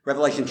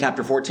Revelation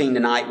chapter 14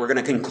 tonight. We're going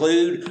to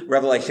conclude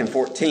Revelation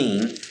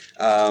 14.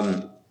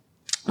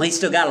 We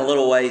still got a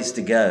little ways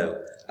to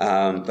go,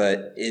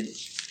 but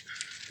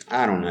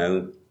I don't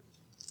know,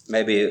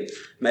 maybe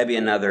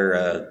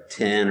another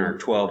 10 or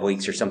 12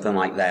 weeks or something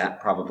like that,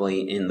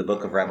 probably in the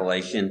book of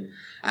Revelation.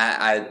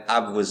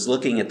 I was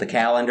looking at the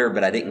calendar,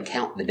 but I didn't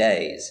count the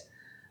days.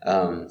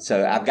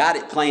 So I've got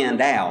it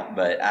planned out,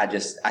 but I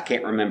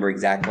can't remember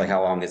exactly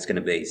how long it's going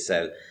to be.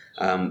 So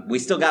we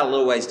still got a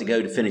little ways to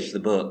go to finish the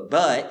book,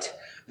 but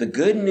the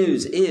good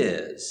news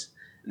is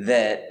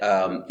that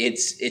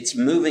it's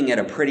moving at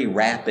a pretty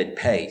rapid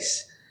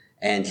pace,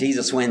 and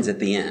Jesus wins at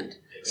the end.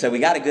 So we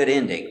got a good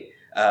ending.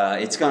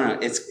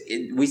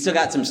 We still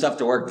got some stuff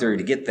to work through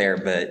to get there,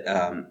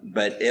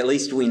 but at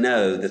least we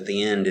know that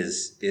the end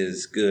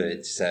is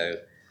good. So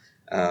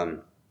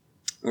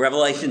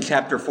Revelation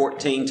chapter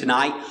 14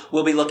 tonight,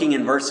 we'll be looking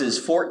in verses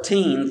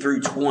 14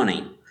 through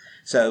 20.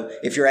 So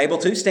if you're able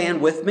to,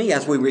 stand with me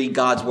as we read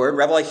God's word.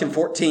 Revelation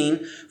 14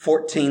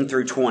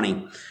 through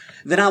 20.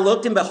 Then I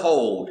looked, and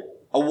behold,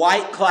 a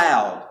white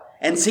cloud,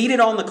 and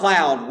seated on the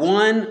cloud,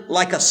 one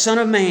like a son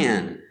of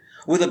man,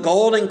 with a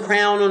golden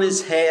crown on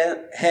his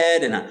head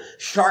and a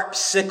sharp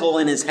sickle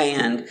in his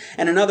hand.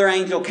 And another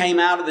angel came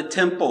out of the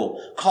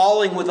temple,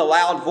 calling with a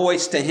loud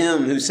voice to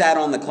him who sat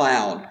on the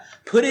cloud,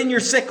 "Put in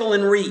your sickle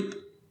and reap,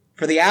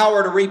 for the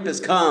hour to reap is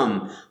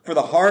come, for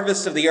the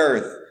harvest of the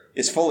earth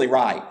is fully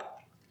ripe."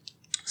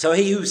 So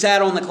he who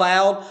sat on the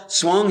cloud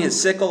swung his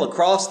sickle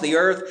across the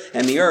earth,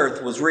 and the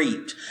earth was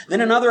reaped.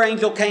 Then another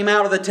angel came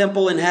out of the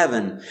temple in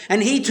heaven,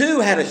 and he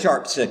too had a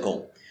sharp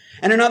sickle.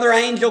 And another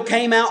angel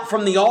came out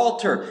from the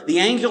altar, the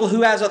angel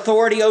who has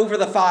authority over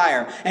the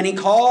fire. And he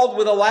called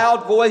with a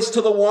loud voice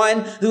to the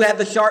one who had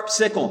the sharp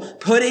sickle,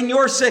 "Put in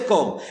your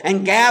sickle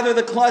and gather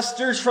the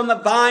clusters from the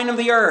vine of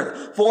the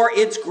earth, for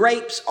its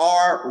grapes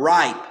are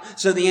ripe."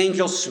 So the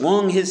angel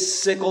swung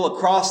his sickle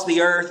across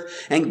the earth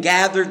and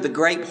gathered the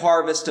grape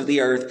harvest of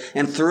the earth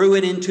and threw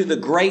it into the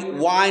great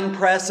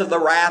winepress of the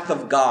wrath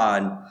of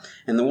God.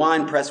 And the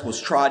winepress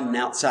was trodden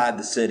outside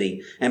the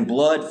city, and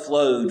blood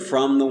flowed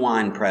from the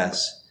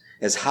winepress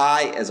as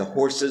high as a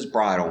horse's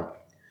bridle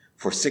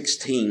for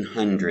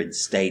 1,600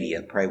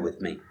 stadia. Pray with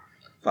me.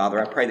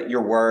 Father, I pray that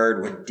your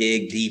word would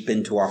dig deep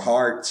into our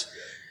hearts,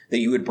 that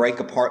you would break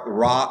apart the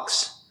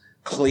rocks,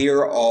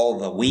 clear all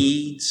the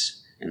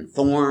weeds and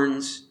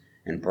thorns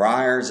and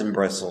briars and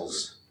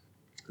bristles,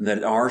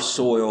 that our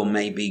soil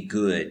may be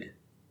good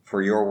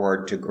for your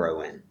word to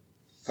grow in.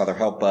 Father,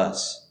 help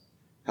us.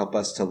 Help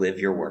us to live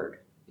your word.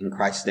 In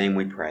Christ's name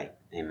we pray.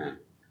 Amen.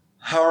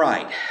 All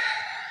right.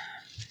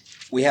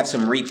 We have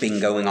some reaping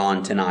going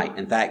on tonight.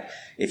 In fact,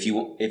 if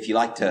you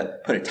like to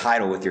put a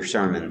title with your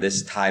sermon,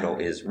 this title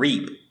is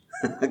Reap,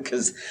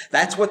 because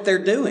that's what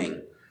they're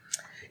doing.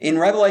 In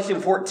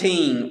Revelation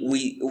 14,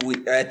 we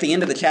at the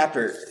end of the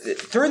chapter,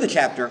 through the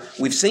chapter,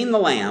 we've seen the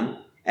Lamb,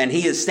 and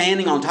he is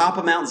standing on top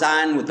of Mount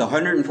Zion with the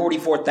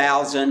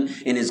 144,000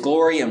 in his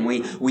glory. And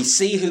we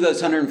see who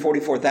those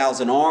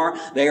 144,000 are.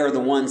 They are the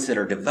ones that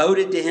are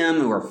devoted to him,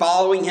 who are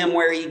following him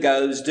where he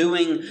goes,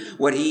 doing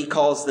what he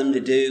calls them to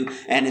do.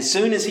 And as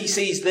soon as he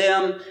sees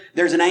them,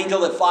 there's an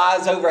angel that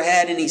flies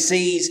overhead, and he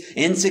sees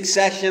in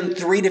succession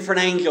 3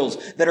 different angels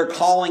that are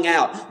calling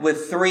out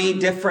with 3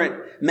 different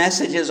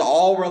messages,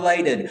 all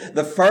related.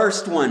 The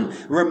first one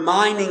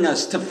reminding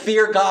us to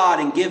fear God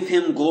and give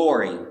him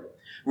glory,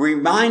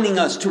 reminding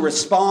us to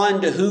respond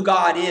to who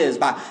God is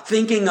by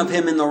thinking of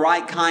him in the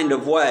right kind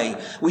of way.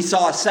 We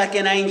saw a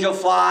second angel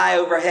fly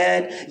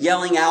overhead,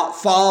 yelling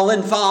out,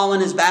 "Fallen, fallen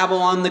is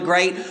Babylon the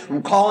Great,"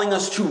 calling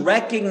us to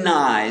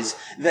recognize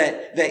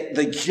that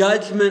the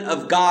judgment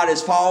of God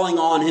is falling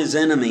on his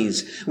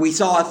enemies. We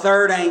saw a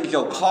third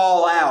angel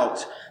call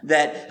out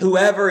that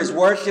whoever is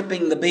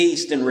worshiping the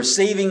beast and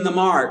receiving the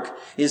mark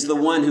is the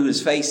one who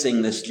is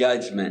facing this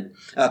judgment.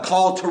 A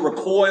call to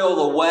recoil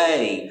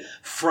away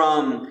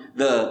from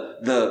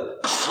the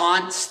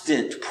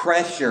constant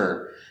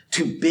pressure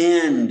to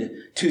bend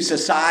to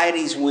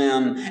society's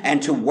whim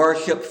and to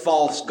worship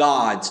false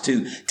gods,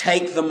 to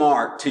take the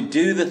mark, to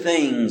do the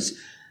things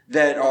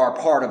that are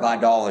part of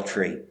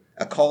idolatry.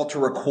 A call to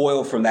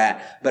recoil from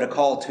that, but a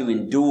call to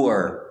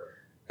endure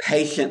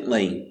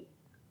patiently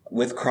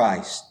with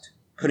Christ,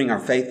 putting our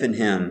faith in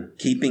him,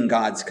 keeping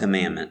God's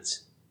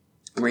commandments,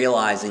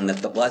 realizing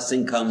that the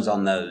blessing comes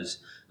on those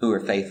who are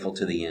faithful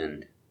to the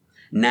end.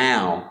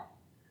 Now,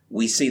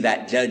 we see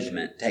that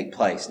judgment take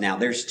place. Now,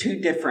 there's 2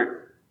 different,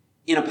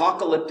 in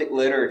apocalyptic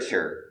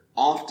literature,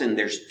 often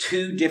there's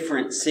 2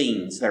 different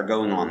scenes that are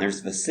going on.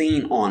 There's the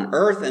scene on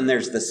earth, and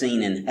there's the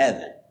scene in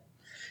heaven.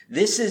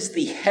 This is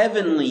the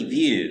heavenly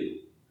view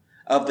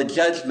of the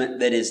judgment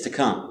that is to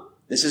come.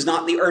 This is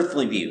not the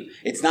earthly view.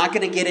 It's not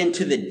going to get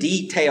into the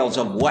details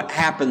of what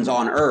happens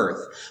on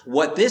earth.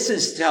 What this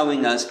is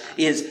telling us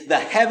is the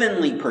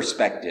heavenly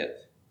perspective.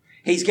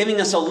 He's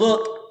giving us a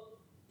look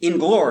in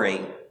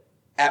glory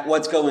at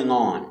what's going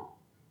on.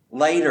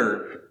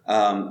 Later,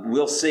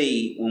 we'll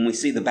see, when we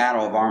see the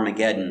Battle of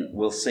Armageddon,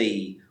 we'll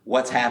see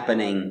what's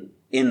happening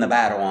in the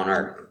battle on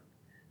earth.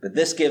 But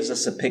this gives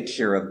us a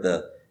picture of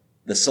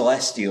the the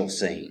celestial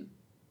scene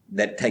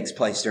that takes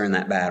place during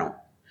that battle.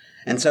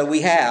 And so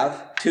we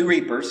have two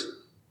reapers.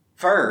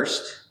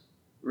 First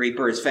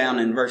reaper is found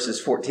in verses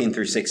 14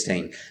 through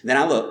 16. Then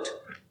I looked,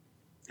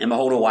 and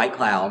behold, a white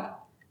cloud,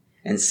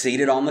 and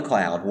seated on the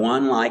cloud,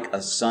 one like a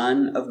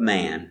son of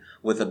man,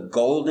 with a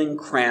golden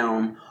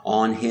crown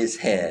on his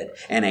head,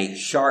 and a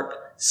sharp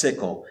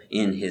sickle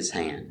in his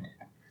hand.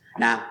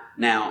 Now,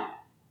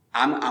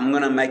 I'm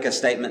going to make a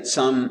statement.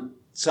 Some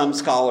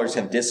scholars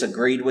have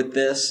disagreed with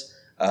this,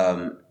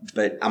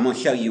 but I'm going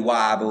to show you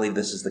why I believe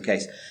this is the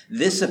case.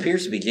 This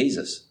appears to be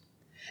Jesus.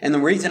 And the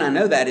reason I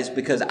know that is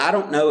because I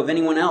don't know of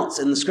anyone else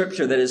in the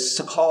Scripture that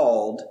is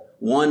called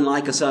one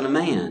like a son of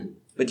man,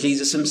 but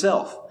Jesus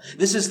himself.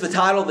 This is the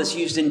title that's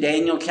used in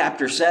Daniel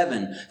chapter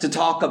 7 to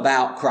talk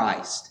about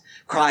Christ.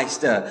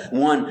 Christ,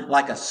 one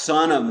like a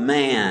son of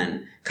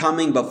man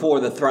coming before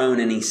the throne,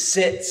 and he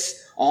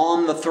sits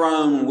on the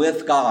throne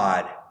with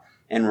God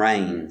and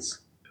reigns.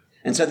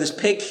 And so this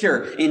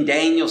picture in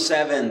Daniel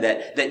 7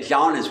 that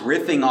John is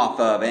riffing off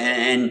of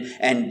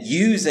and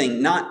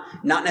using, not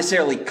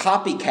necessarily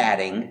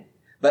copycatting,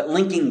 but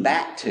linking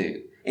back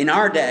to. In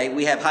our day,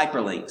 we have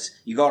hyperlinks.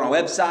 You go on a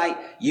website,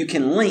 you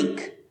can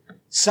link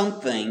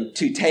something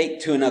to take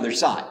to another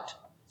site.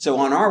 So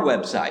on our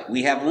website,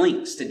 we have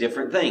links to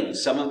different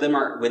things. Some of them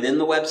are within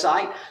the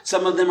website.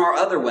 Some of them are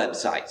other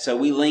websites. So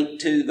we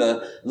link to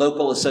the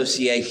local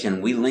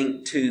association. We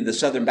link to the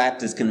Southern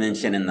Baptist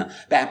Convention and the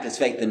Baptist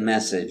Faith and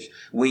Message.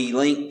 We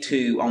link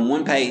to, on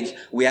one page,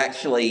 we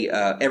actually,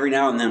 every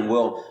now and then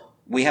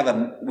we have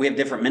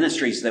different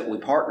ministries that we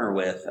partner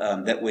with,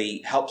 that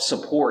we help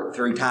support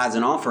through tithes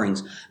and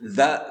offerings.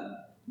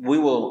 We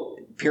will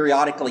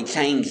periodically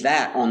change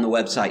that on the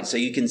website so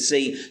you can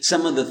see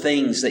some of the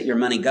things that your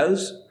money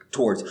goes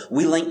towards.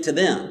 We link to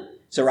them.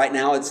 So right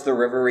now it's the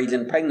River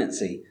Region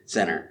Pregnancy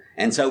Center.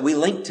 And so we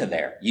link to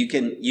there. You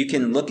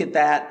can look at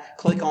that,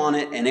 click on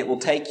it, and it will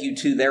take you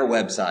to their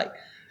website.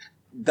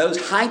 Those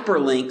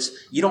hyperlinks,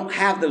 you don't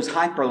have those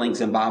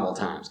hyperlinks in Bible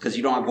Times because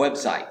you don't have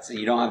websites and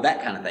you don't have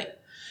that kind of thing.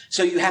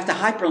 So you have to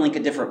hyperlink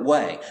a different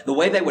way. The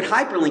way they would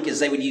hyperlink is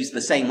they would use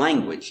the same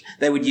language.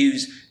 They would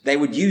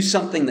use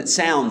something that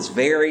sounds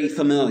very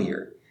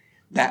familiar.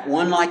 That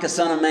one like a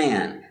son of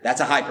man,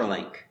 that's a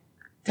hyperlink.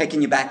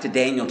 Taking you back to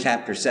Daniel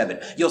chapter 7.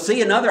 You'll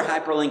see another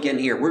hyperlink in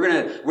here.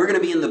 We're gonna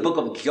be in the book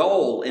of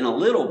Joel in a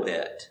little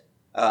bit.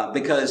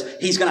 Because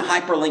he's going to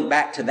hyperlink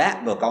back to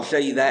that book. I'll show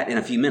you that in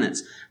a few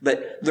minutes.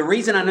 But the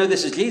reason I know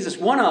this is Jesus,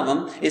 one of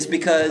them is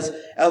because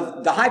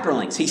of the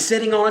hyperlinks. He's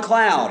sitting on a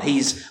cloud.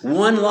 He's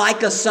one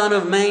like a son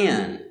of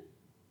man.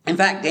 In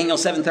fact, Daniel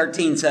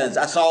 7:13 says,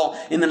 I saw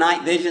in the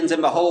night visions,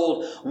 and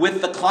behold,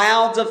 with the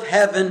clouds of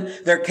heaven,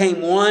 there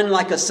came one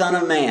like a son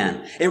of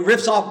man. It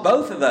rips off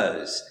both of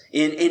those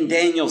in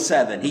Daniel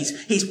 7.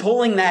 He's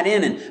pulling that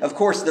in. And of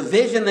course, the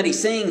vision that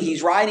he's seeing,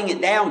 he's writing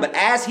it down. But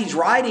as he's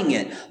writing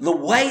it, the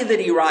way that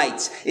he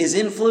writes is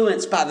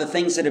influenced by the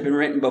things that have been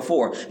written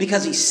before,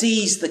 because he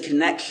sees the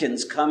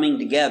connections coming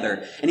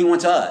together. And he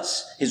wants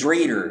us, his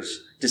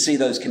readers, to see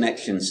those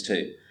connections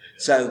too.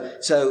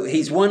 So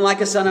he's one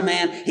like a son of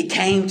man. He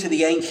came to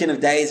the Ancient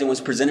of Days and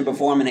was presented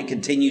before him, and it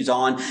continues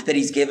on that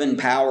he's given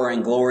power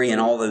and glory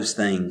and all those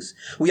things.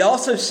 We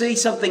also see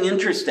something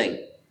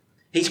interesting.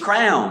 He's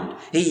crowned.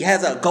 He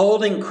has a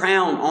golden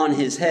crown on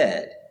his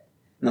head.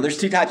 Now, there's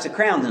two types of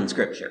crowns in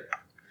Scripture.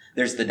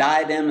 There's the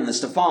diadem and the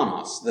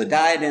Stephanos. The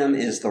diadem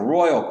is the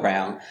royal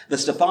crown. The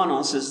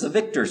Stephanos is the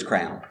victor's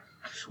crown.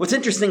 What's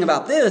interesting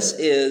about this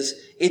is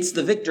it's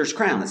the victor's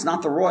crown. It's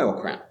not the royal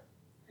crown.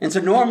 And so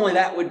normally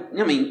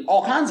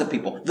all kinds of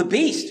people. The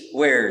beast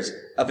wears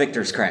a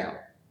victor's crown.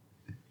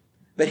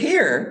 But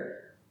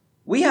here,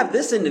 we have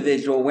this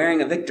individual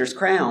wearing a victor's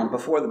crown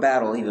before the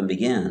battle even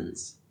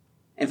begins.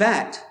 In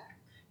fact,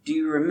 do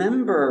you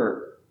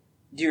remember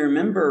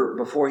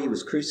before he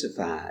was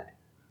crucified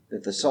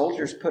that the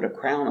soldiers put a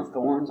crown of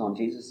thorns on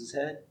Jesus'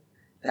 head?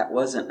 That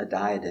wasn't a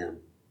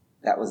diadem.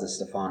 That was a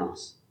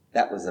Stephanos.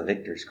 That was a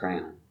victor's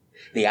crown.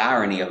 The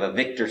irony of a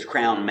victor's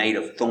crown made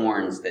of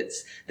thorns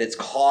that's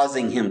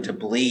causing him to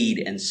bleed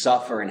and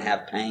suffer and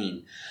have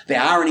pain. The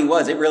irony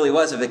was, it really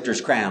was a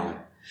victor's crown.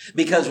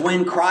 Because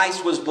when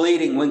Christ was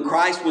bleeding, when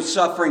Christ was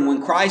suffering,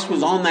 when Christ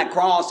was on that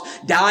cross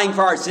dying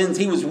for our sins,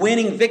 he was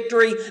winning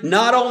victory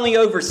not only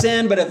over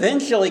sin, but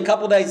eventually, a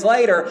couple days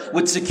later,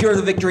 would secure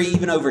the victory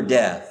even over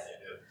death.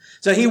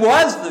 So he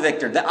was the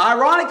victor. The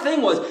ironic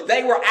thing was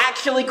they were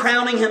actually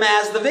crowning him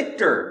as the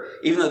victor,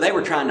 even though they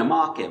were trying to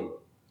mock him.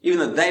 Even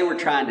though they were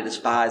trying to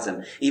despise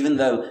him, even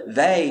though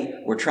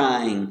they were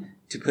trying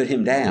to put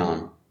him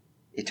down,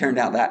 it turned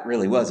out that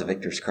really was a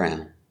victor's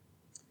crown.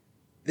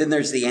 Then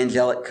there's the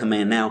angelic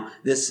command. Now,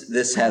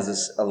 this has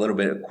us a little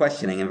bit of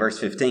questioning in verse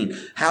 15.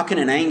 How can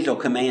an angel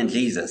command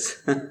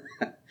Jesus?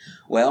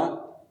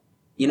 Well,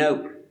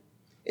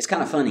 it's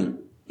kind of funny.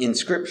 In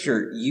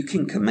Scripture, you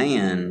can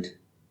command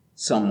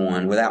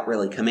someone without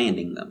really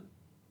commanding them.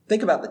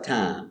 Think about the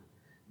time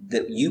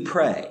that you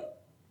pray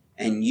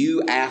and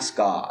you ask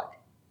God,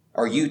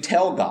 or you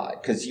tell God,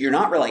 because you're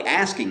not really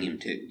asking him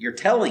to. You're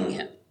telling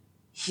him,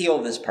 heal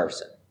this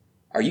person.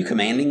 Are you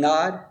commanding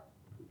God?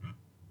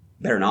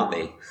 Better not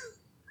be.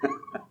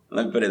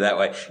 Let me put it that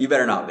way. You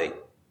better not be.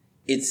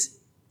 It's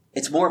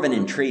more of an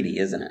entreaty,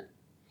 isn't it?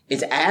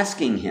 It's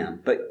asking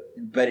him, but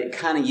it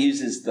kind of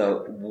uses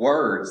the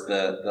words,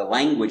 the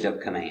language of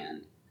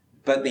command.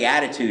 But the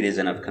attitude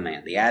isn't of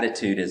command. The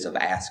attitude is of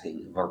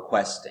asking, of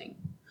requesting,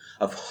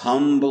 of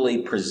humbly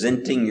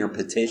presenting your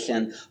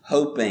petition,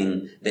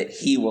 hoping that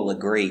he will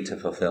agree to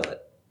fulfill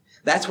it.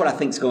 That's what I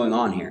think is going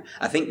on here.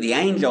 I think the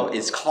angel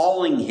is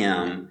calling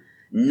him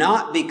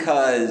not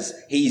because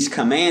he's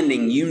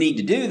commanding you need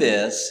to do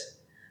this,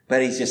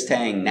 but he's just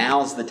saying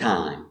now's the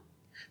time.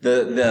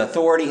 The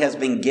authority has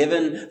been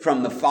given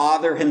from the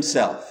Father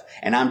himself,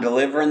 and I'm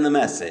delivering the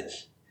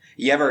message.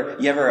 You ever,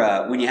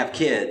 when you have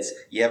kids,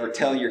 you ever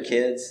tell your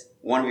kids,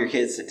 one of your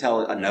kids to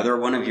tell another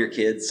one of your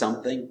kids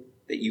something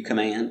that you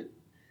command?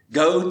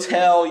 Go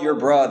tell your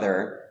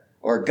brother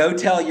or go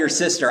tell your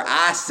sister,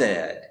 I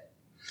said.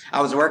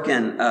 I was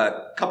working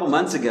a couple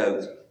months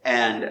ago,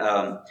 and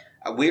I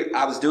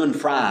was doing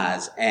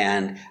fries,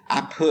 and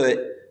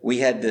we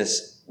had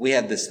this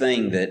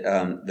thing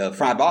that the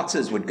fry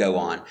boxes would go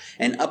on,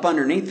 and up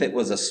underneath it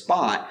was a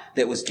spot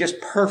that was just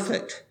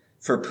perfect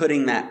for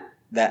putting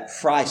that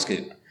fry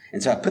scoop.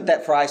 And so I put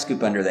that fry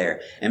scoop under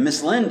there. And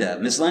Miss Linda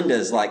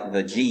is like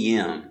the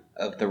GM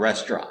of the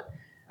restaurant.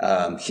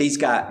 She's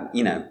got,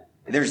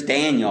 there's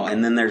Daniel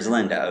and then there's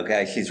Linda,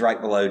 okay? She's right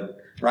below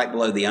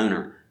the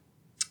owner.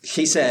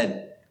 She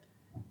said,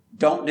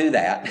 don't do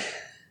that.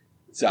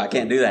 So I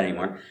can't do that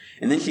anymore.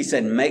 And then she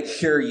said, make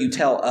sure you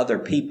tell other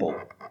people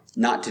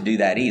not to do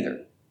that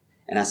either.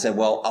 And I said,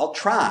 well, I'll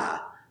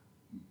try,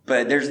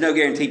 but there's no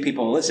guarantee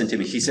people will listen to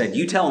me. She said,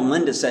 you tell them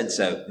Linda said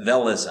so,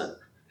 they'll listen.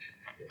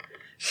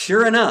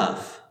 Sure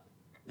enough,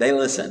 they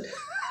listened.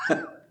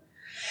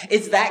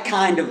 It's that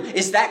kind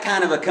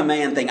of a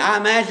command thing. I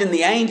imagine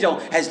the angel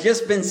has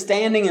just been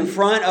standing in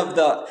front of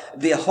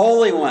the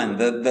Holy One,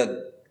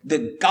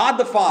 the God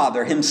the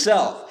Father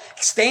himself,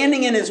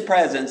 standing in his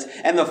presence,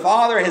 and the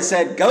Father has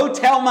said, go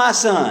tell my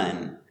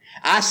son,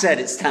 I said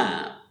it's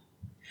time.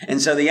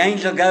 And so the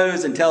angel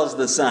goes and tells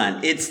the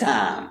son, it's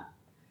time.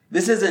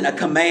 This isn't a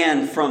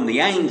command from the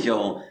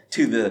angel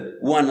to the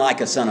one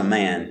like a son of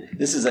man.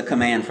 This is a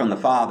command from the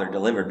Father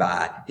delivered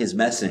by his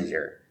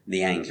messenger,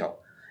 the angel.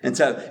 And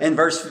so in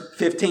verse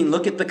 15,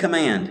 look at the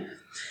command.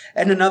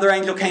 And another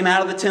angel came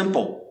out of the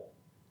temple,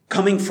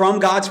 coming from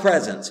God's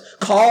presence,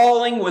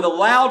 calling with a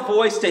loud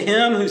voice to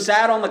him who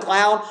sat on the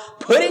cloud,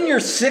 put in your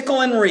sickle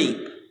and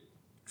reap,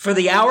 for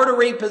the hour to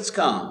reap has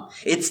come.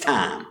 It's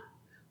time,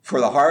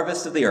 for the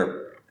harvest of the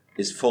earth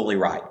is fully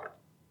ripe.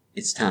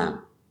 It's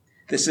time.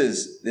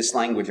 This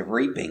language of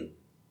reaping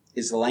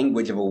is the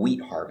language of a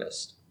wheat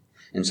harvest.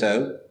 And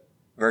so,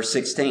 verse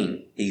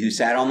 16, he who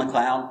sat on the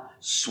cloud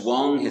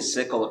swung his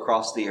sickle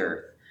across the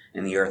earth,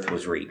 and the earth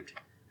was reaped.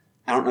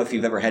 I don't know if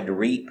you've ever had to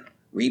reap.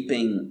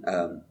 Reaping,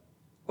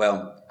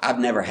 I've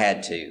never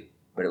had to,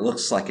 but it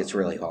looks like it's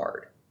really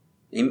hard.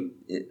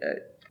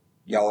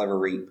 Y'all ever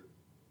reap?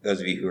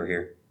 Those of you who are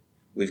here.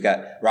 We've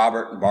got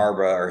Robert and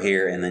Barbara are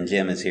here, and then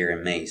Jim is here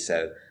and me.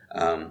 So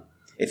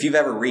if you've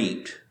ever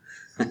reaped,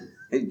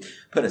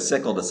 put a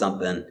sickle to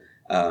something,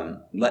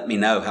 let me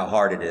know how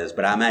hard it is,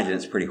 but I imagine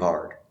it's pretty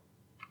hard.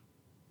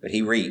 But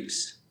he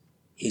reaps.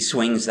 He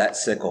swings that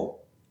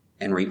sickle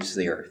and reaps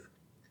the earth.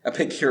 A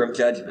picture of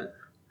judgment.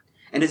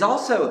 And it's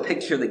also a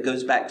picture that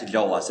goes back to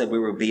Joel. I said we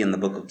would be in the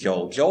book of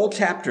Joel. Joel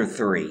chapter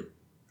 3.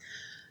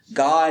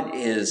 God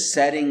is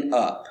setting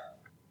up.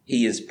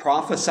 He is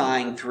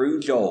prophesying through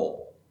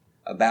Joel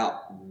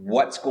about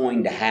what's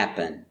going to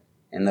happen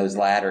in those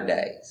latter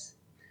days.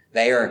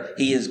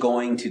 He is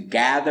going to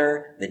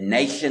gather the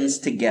nations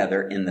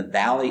together in the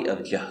valley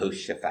of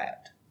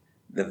Jehoshaphat.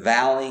 The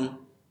valley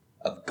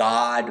of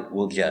God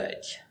will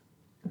judge.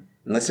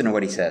 And listen to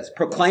what he says.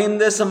 Proclaim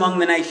this among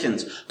the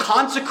nations.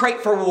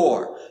 Consecrate for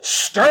war.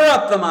 Stir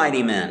up the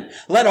mighty men.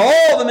 Let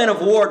all the men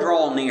of war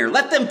draw near.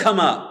 Let them come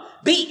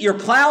up. Beat your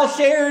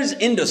plowshares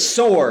into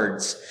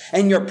swords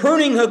and your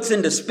pruning hooks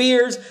into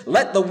spears.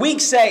 Let the weak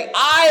say,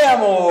 I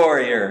am a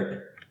warrior.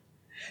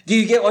 Do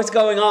you get what's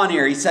going on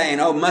here? He's saying,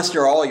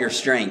 muster all your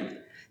strength.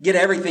 Get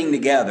everything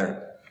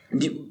together.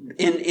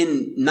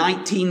 In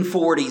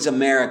 1940s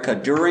America,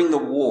 during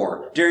World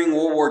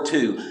War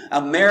II,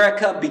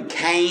 America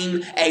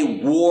became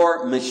a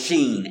war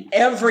machine.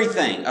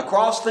 Everything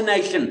across the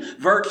nation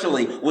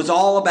virtually was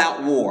all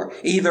about war.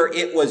 Either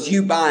it was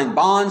you buying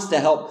bonds to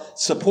help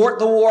support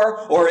the war,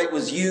 or it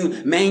was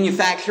you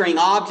manufacturing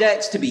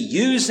objects to be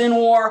used in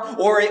war,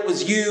 or it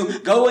was you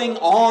going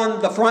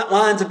on the front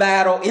lines of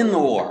battle in the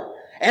war.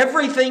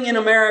 Everything in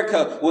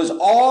America was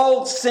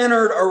all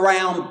centered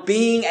around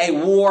being a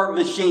war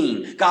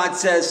machine. God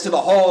says to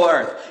the whole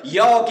earth,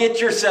 y'all get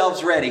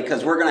yourselves ready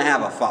because we're going to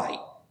have a fight.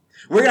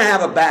 We're going to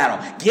have a battle.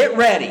 Get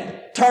ready.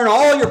 Turn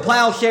all your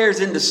plowshares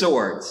into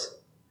swords.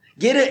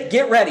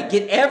 Get ready.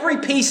 Get every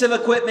piece of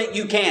equipment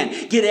you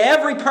can. Get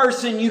every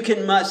person you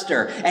can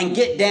muster and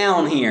get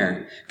down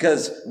here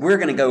because we're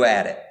going to go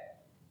at it.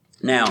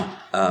 Now,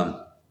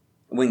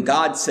 when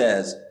God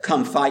says,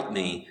 come fight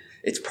me,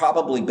 it's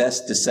probably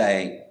best to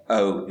say,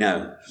 oh,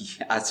 no,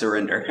 I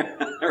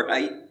surrender,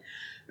 right?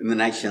 And the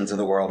nations of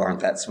the world aren't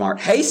that smart.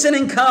 Hasten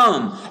and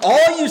come,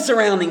 all you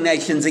surrounding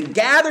nations, and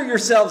gather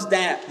yourselves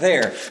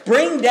there.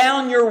 Bring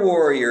down your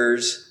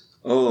warriors,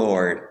 O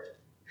Lord.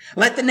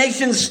 Let the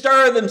nations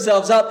stir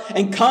themselves up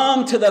and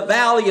come to the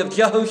valley of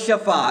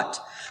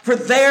Jehoshaphat. For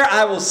there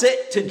I will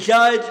sit to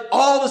judge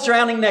all the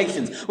surrounding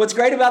nations. What's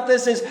great about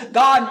this is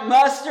God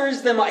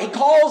musters them. He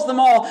calls them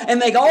all, and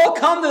they all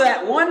come to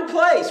that one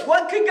place.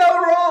 What could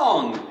go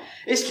wrong?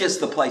 It's just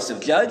the place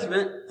of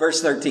judgment.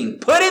 Verse 13,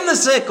 put in the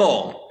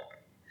sickle,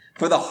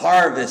 for the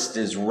harvest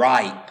is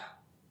ripe.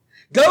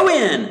 Go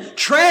in,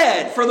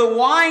 tread, for the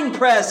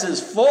winepress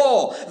is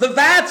full. The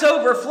vats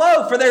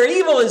overflow, for their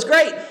evil is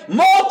great.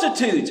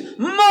 Multitudes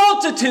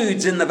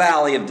in the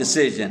valley of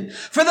decision.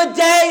 For the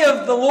day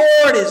of the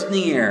Lord is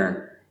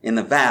near in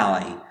the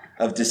valley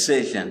of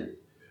decision.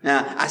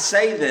 Now, I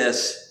say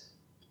this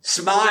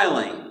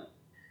smiling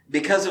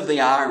because of the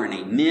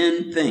irony.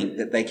 Men think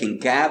that they can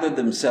gather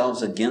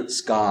themselves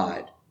against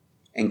God,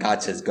 and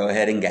God says, go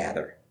ahead and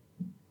gather.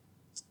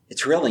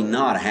 It's really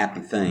not a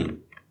happy thing.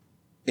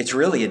 It's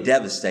really a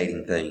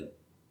devastating thing.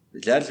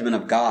 The judgment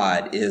of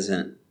God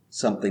isn't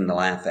something to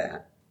laugh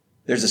at.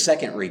 There's a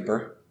second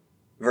reaper.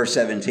 Verse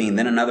 17,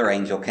 then another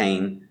angel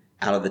came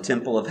out of the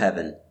temple of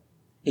heaven.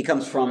 He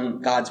comes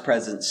from God's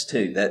presence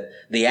too. That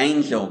the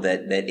angel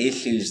that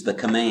issues the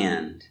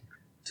command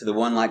to the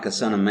one like a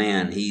son of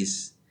man,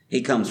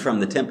 he comes from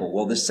the temple.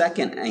 Well, the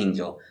second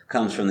angel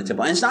comes from the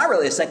temple. And it's not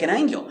really a second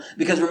angel,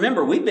 because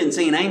remember, we've been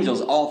seeing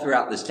angels all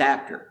throughout this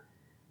chapter.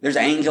 There's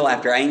angel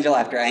after angel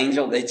after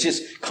angel. It's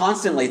just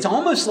constantly. It's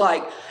almost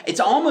like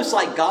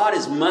God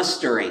is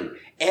mustering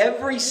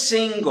every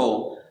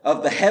single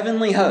of the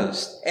heavenly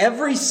host,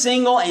 every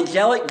single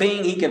angelic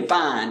being he can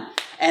find,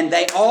 and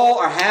they all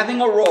are having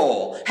a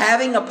role,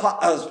 having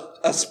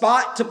a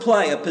spot to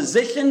play, a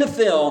position to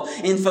fill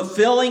in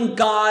fulfilling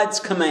God's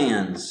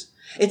commands.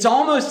 It's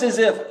almost as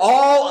if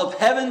all of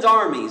heaven's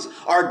armies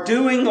are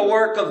doing the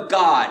work of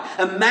God.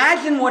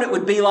 Imagine what it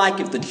would be like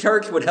if the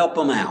church would help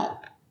them out.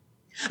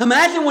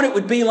 Imagine what it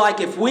would be like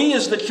if we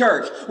as the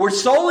church were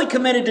solely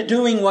committed to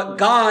doing what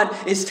God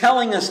is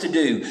telling us to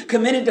do,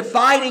 committed to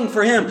fighting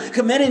for Him,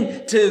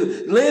 committed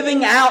to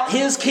living out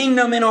His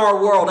kingdom in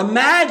our world.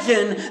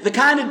 Imagine the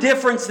kind of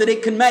difference that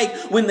it can make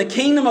when the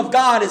kingdom of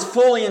God is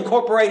fully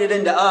incorporated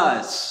into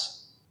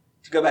us.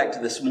 To go back to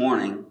this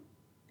morning,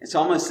 it's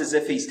almost as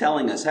if He's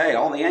telling us, hey,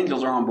 all the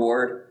angels are on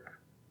board.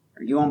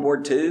 Are you on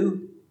board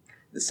too?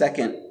 The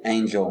second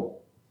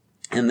angel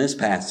in this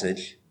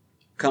passage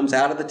comes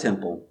out of the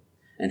temple,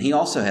 and he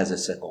also has a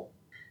sickle.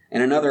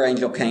 And another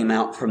angel came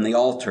out from the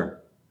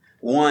altar,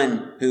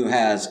 one who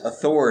has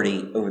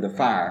authority over the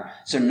fire.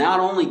 So not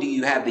only do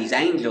you have these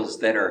angels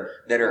that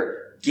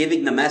are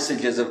giving the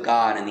messages of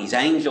God, and these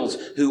angels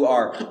who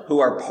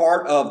are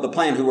part of the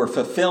plan, who are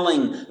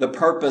fulfilling the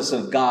purpose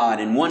of God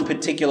in one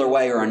particular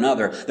way or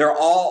another. They're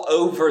all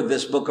over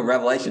this book of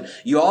Revelation.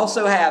 You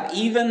also have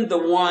even the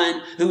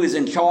one who is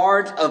in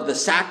charge of the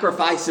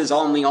sacrifices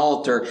on the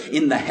altar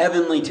in the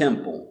heavenly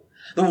temple.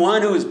 The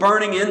one who is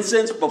burning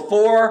incense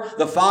before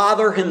the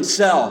Father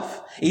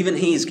Himself. Even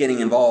he's getting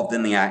involved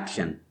in the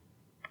action.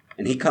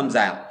 And he comes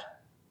out,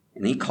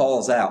 and he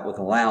calls out with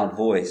a loud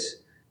voice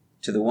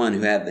to the one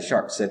who had the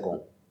sharp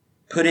sickle.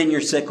 Put in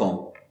your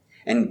sickle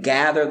and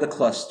gather the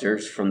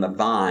clusters from the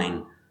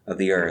vine of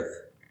the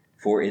earth,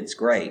 for its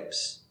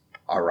grapes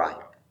are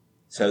ripe.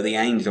 So the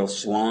angel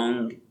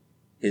swung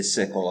his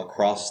sickle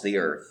across the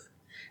earth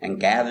and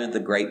gathered the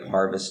grape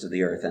harvest of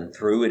the earth and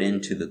threw it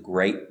into the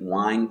great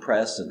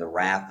winepress of the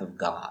wrath of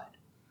God.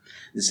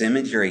 This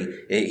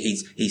imagery,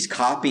 he's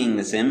copying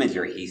this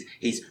imagery.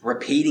 He's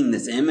repeating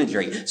this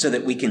imagery so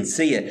that we can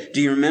see it.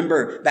 Do you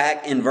remember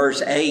back in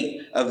verse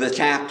 8 of the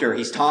chapter,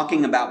 he's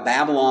talking about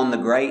Babylon the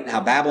Great, how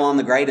Babylon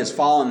the Great has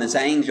fallen, this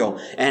angel,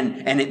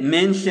 and it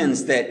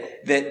mentions that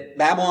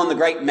Babylon the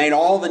Great made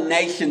all the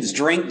nations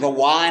drink the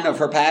wine of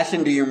her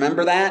passion. Do you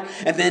remember that?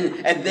 And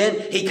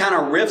then he kind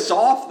of riffs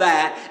off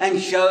that and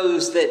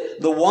shows that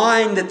the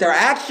wine that they're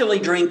actually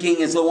drinking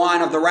is the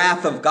wine of the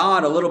wrath of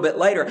God a little bit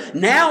later.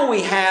 Now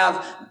we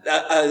have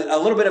a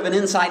little bit of an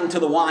insight into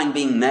the wine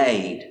being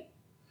made.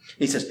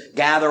 He says,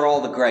 gather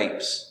all the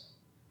grapes,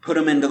 put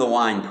them into the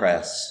wine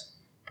press.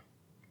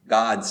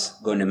 God's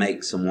going to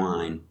make some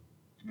wine.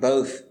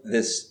 Both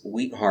this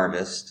wheat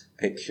harvest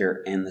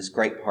picture and this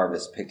grape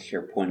harvest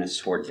picture point us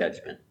toward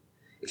judgment.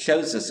 It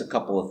shows us a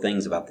couple of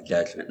things about the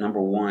judgment.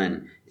 Number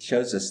one, it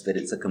shows us that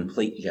it's a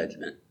complete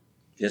judgment.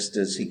 Just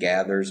as He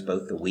gathers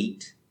both the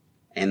wheat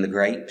and the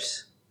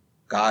grapes,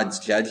 God's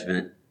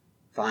judgment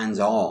finds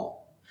all.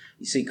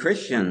 You see,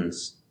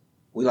 Christians,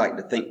 we like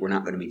to think we're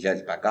not going to be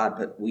judged by God,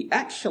 but we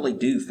actually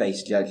do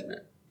face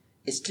judgment.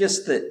 It's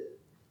just that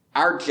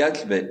our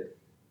judgment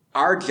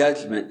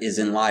is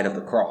in light of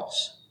the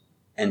cross.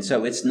 And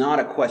so it's not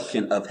a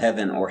question of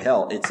heaven or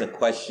hell. It's a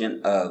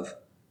question of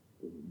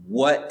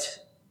what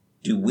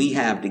do we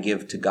have to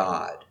give to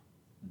God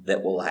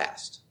that will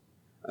last?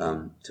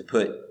 To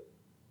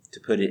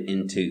put it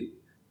into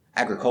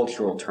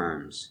agricultural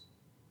terms,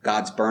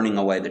 God's burning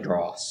away the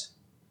dross.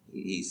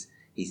 He's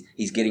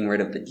He's getting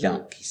rid of the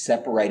junk. He's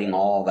separating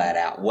all that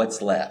out.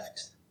 What's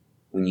left?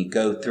 When you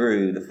go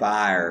through the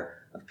fire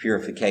of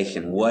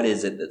purification, what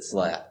is it that's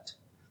left?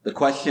 The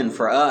question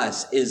for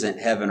us isn't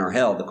heaven or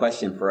hell. The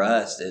question for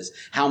us is,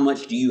 how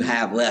much do you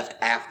have left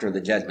after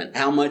the judgment?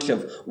 How much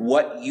of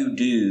what you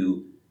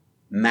do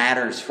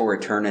matters for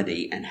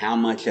eternity, and how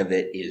much of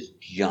it is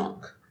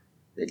junk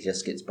that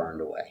just gets burned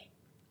away?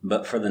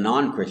 But for the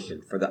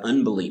non-Christian, for the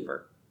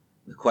unbeliever,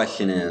 the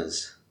question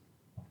is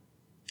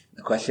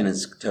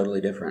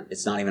totally different.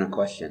 It's not even a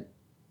question.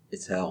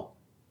 It's hell.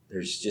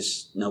 There's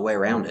just no way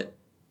around it.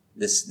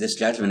 This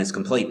judgment is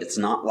complete. It's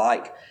not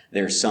like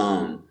there's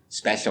some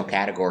special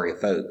category of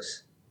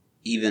folks.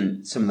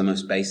 Even some of the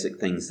most basic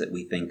things that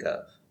we think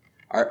of.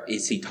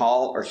 Is he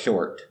tall or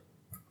short?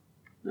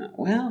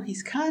 Well,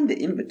 he's kind of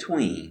in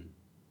between.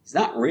 He's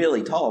not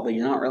really tall, but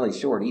he's not really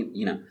short.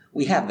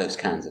 We have those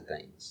kinds of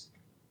things.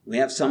 We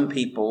have some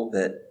people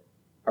that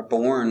are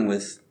born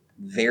with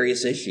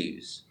various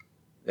issues.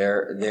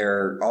 There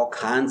are all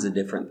kinds of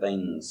different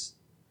things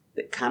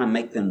that kind of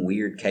make them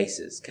weird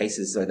cases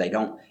where they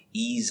don't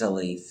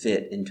easily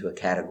fit into a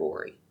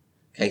category,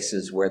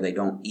 cases where they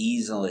don't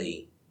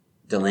easily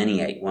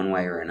delineate one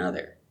way or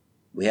another.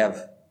 We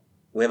have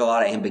a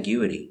lot of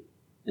ambiguity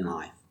in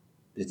life.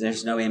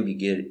 There's no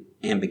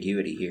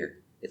ambiguity here.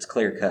 It's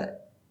clear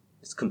cut.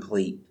 It's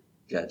complete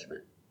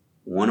judgment.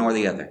 One or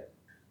the other.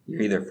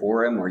 You're either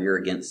for him or you're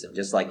against him.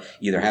 Just like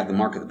you either have the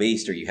mark of the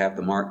beast or you have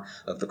the mark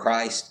of the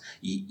Christ.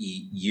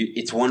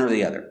 It's one or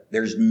the other.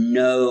 There's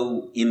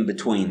no in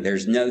between.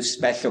 There's no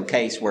special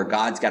case where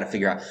God's got to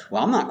figure out,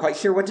 well, I'm not quite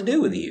sure what to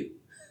do with you.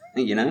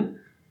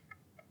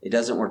 It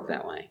doesn't work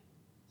that way.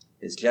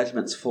 His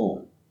judgment's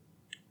full.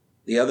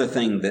 The other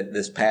thing that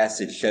this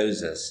passage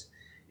shows us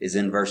is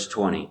in verse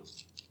 20.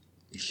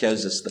 It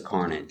shows us the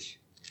carnage.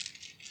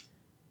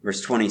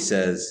 Verse 20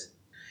 says,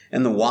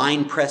 "And the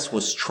winepress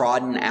was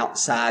trodden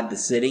outside the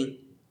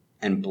city,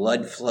 and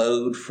blood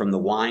flowed from the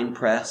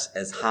winepress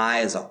as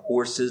high as a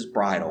horse's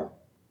bridle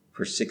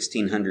for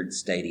 1,600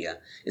 stadia."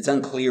 It's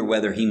unclear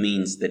whether he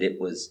means that it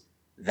was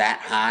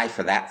that high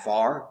for that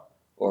far,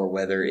 or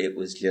whether it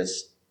was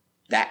just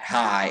that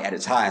high at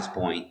its highest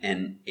point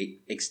and it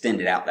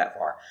extended out that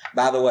far.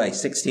 By the way,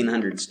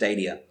 1,600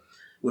 stadia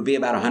would be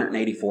about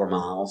 184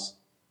 miles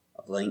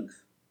of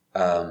length.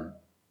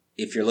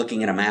 If you're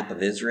looking at a map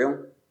of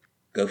Israel,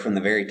 go from the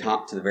very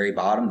top to the very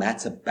bottom,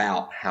 that's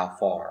about how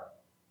far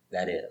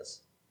that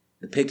is.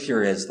 The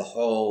picture is the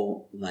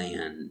whole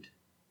land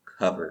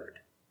covered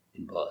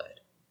in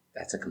blood.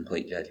 That's a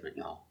complete judgment,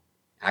 y'all.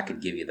 I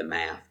could give you the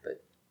math,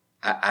 but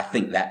I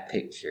think that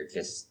picture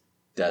just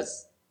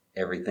does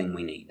everything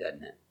we need,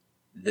 doesn't it?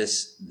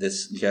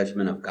 This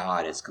judgment of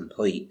God is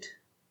complete,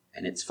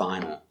 and it's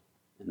final,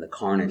 and the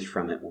carnage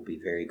from it will be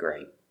very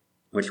great.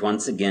 Which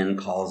once again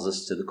calls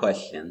us to the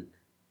question,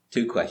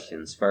 two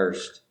questions.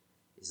 First,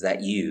 is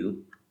that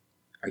you?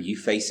 Are you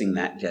facing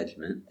that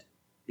judgment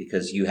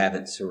because you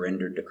haven't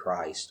surrendered to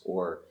Christ?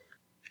 Or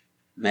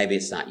maybe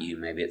it's not you,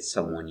 maybe it's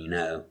someone you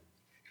know.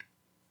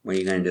 What are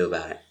you going to do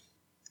about it?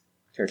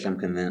 Church, I'm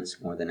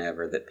convinced more than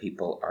ever that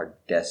people are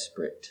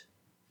desperate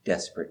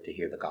to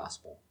hear the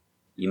gospel.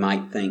 You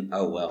might think,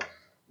 oh, well,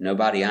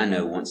 nobody I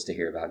know wants to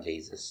hear about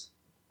Jesus.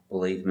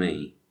 Believe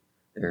me,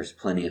 there's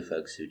plenty of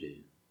folks who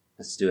do.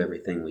 Let's do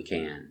everything we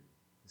can.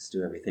 Let's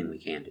do everything we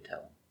can to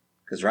tell them.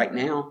 Because right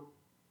now,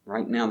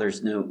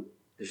 there's no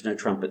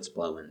trumpets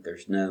blowing.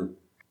 There's no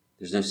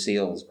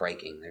seals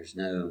breaking. There's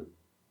no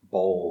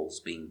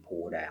bowls being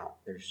poured out.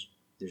 There's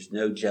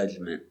no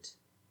judgment,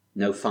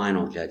 no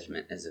final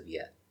judgment as of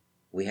yet.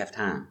 We have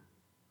time,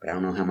 but I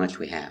don't know how much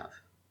we have.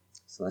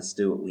 So let's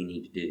do what we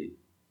need to do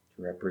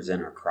to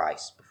represent our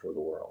Christ before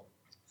the world.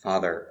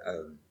 Father,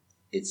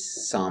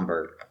 it's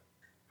somber,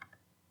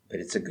 but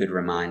it's a good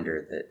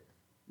reminder that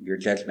your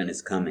judgment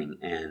is coming,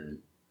 and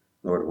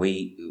Lord,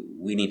 we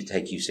need to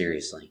take you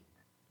seriously.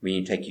 We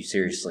need to take you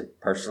seriously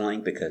personally,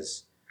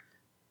 because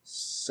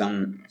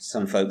some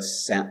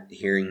folks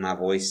hearing my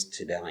voice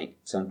tonight,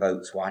 some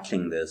folks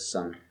watching this,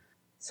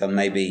 some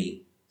may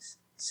be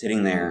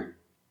sitting there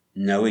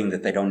knowing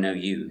that they don't know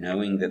you,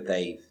 knowing that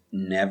they've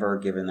never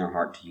given their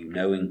heart to you,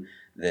 knowing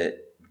that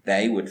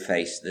they would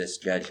face this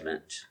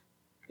judgment.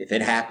 If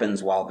it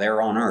happens while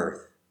they're on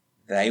earth,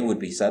 they would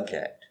be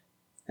subject,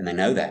 and they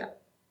know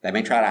that. They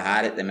may try to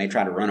hide it. They may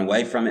try to run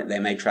away from it. They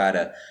may try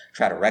to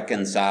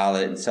reconcile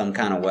it in some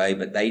kind of way,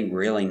 but they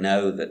really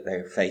know that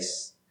they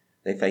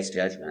face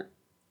judgment.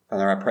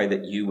 Father, I pray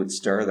that you would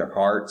stir their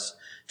hearts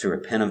to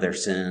repent of their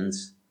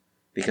sins,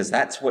 because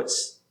that's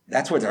what's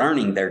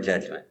earning their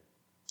judgment.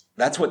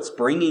 That's what's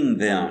bringing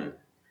them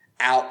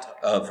out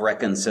of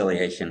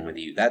reconciliation with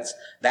you.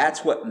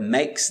 That's what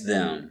makes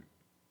them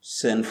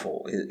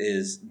sinful,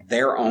 is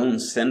their own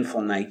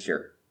sinful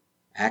nature,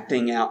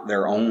 acting out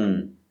their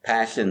own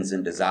passions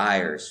and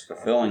desires,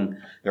 fulfilling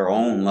their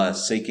own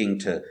lusts, seeking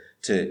to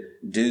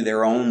do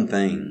their own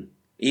thing.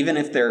 Even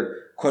if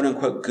they're quote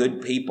unquote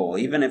good people,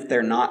 even if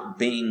they're not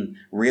being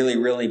really,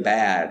 really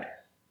bad,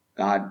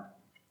 God,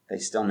 they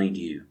still need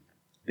you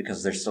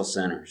because they're still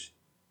sinners.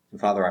 And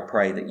Father, I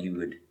pray that you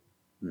would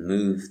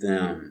Move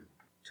them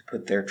to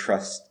put their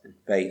trust and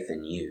faith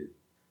in you.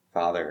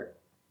 Father,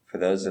 for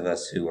those of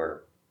us who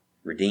are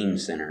redeemed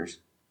sinners,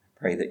 I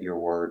pray that your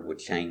word would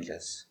change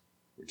us,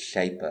 would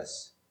shape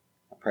us.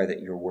 I pray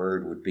that your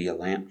word would be a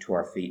lamp to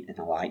our feet and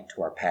a light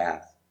to our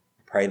path.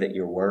 I pray that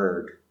your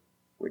word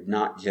would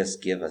not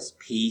just give us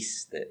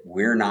peace, that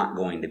we're not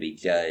going to be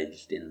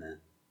judged in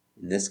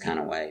this kind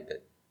of way,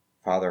 but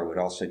Father, would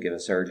also give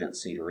us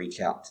urgency to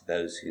reach out to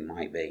those who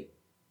might be,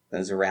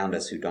 those around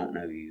us who don't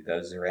know you,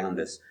 those around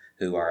us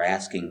who are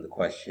asking the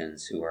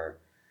questions, who are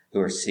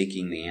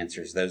seeking the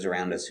answers, those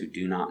around us who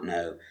do not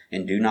know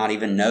and do not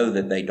even know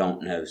that they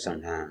don't know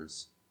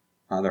sometimes.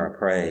 Father, I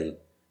pray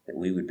that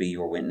we would be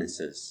your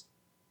witnesses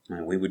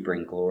and we would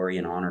bring glory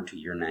and honor to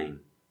your name.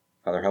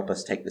 Father, help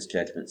us take this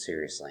judgment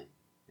seriously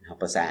and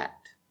help us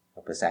act.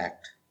 Help us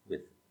act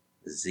with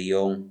the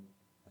zeal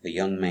of a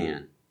young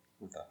man,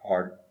 with the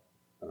heart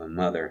of a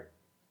mother,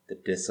 the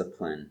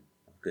discipline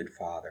of a good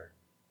father.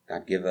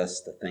 God, give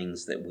us the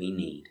things that we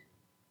need,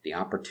 the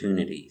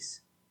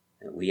opportunities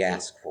that we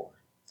ask for,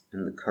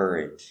 and the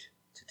courage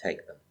to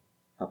take them.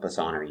 Help us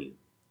honor you.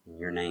 In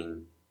your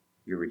name,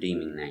 your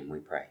redeeming name, we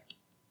pray.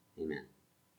 Amen.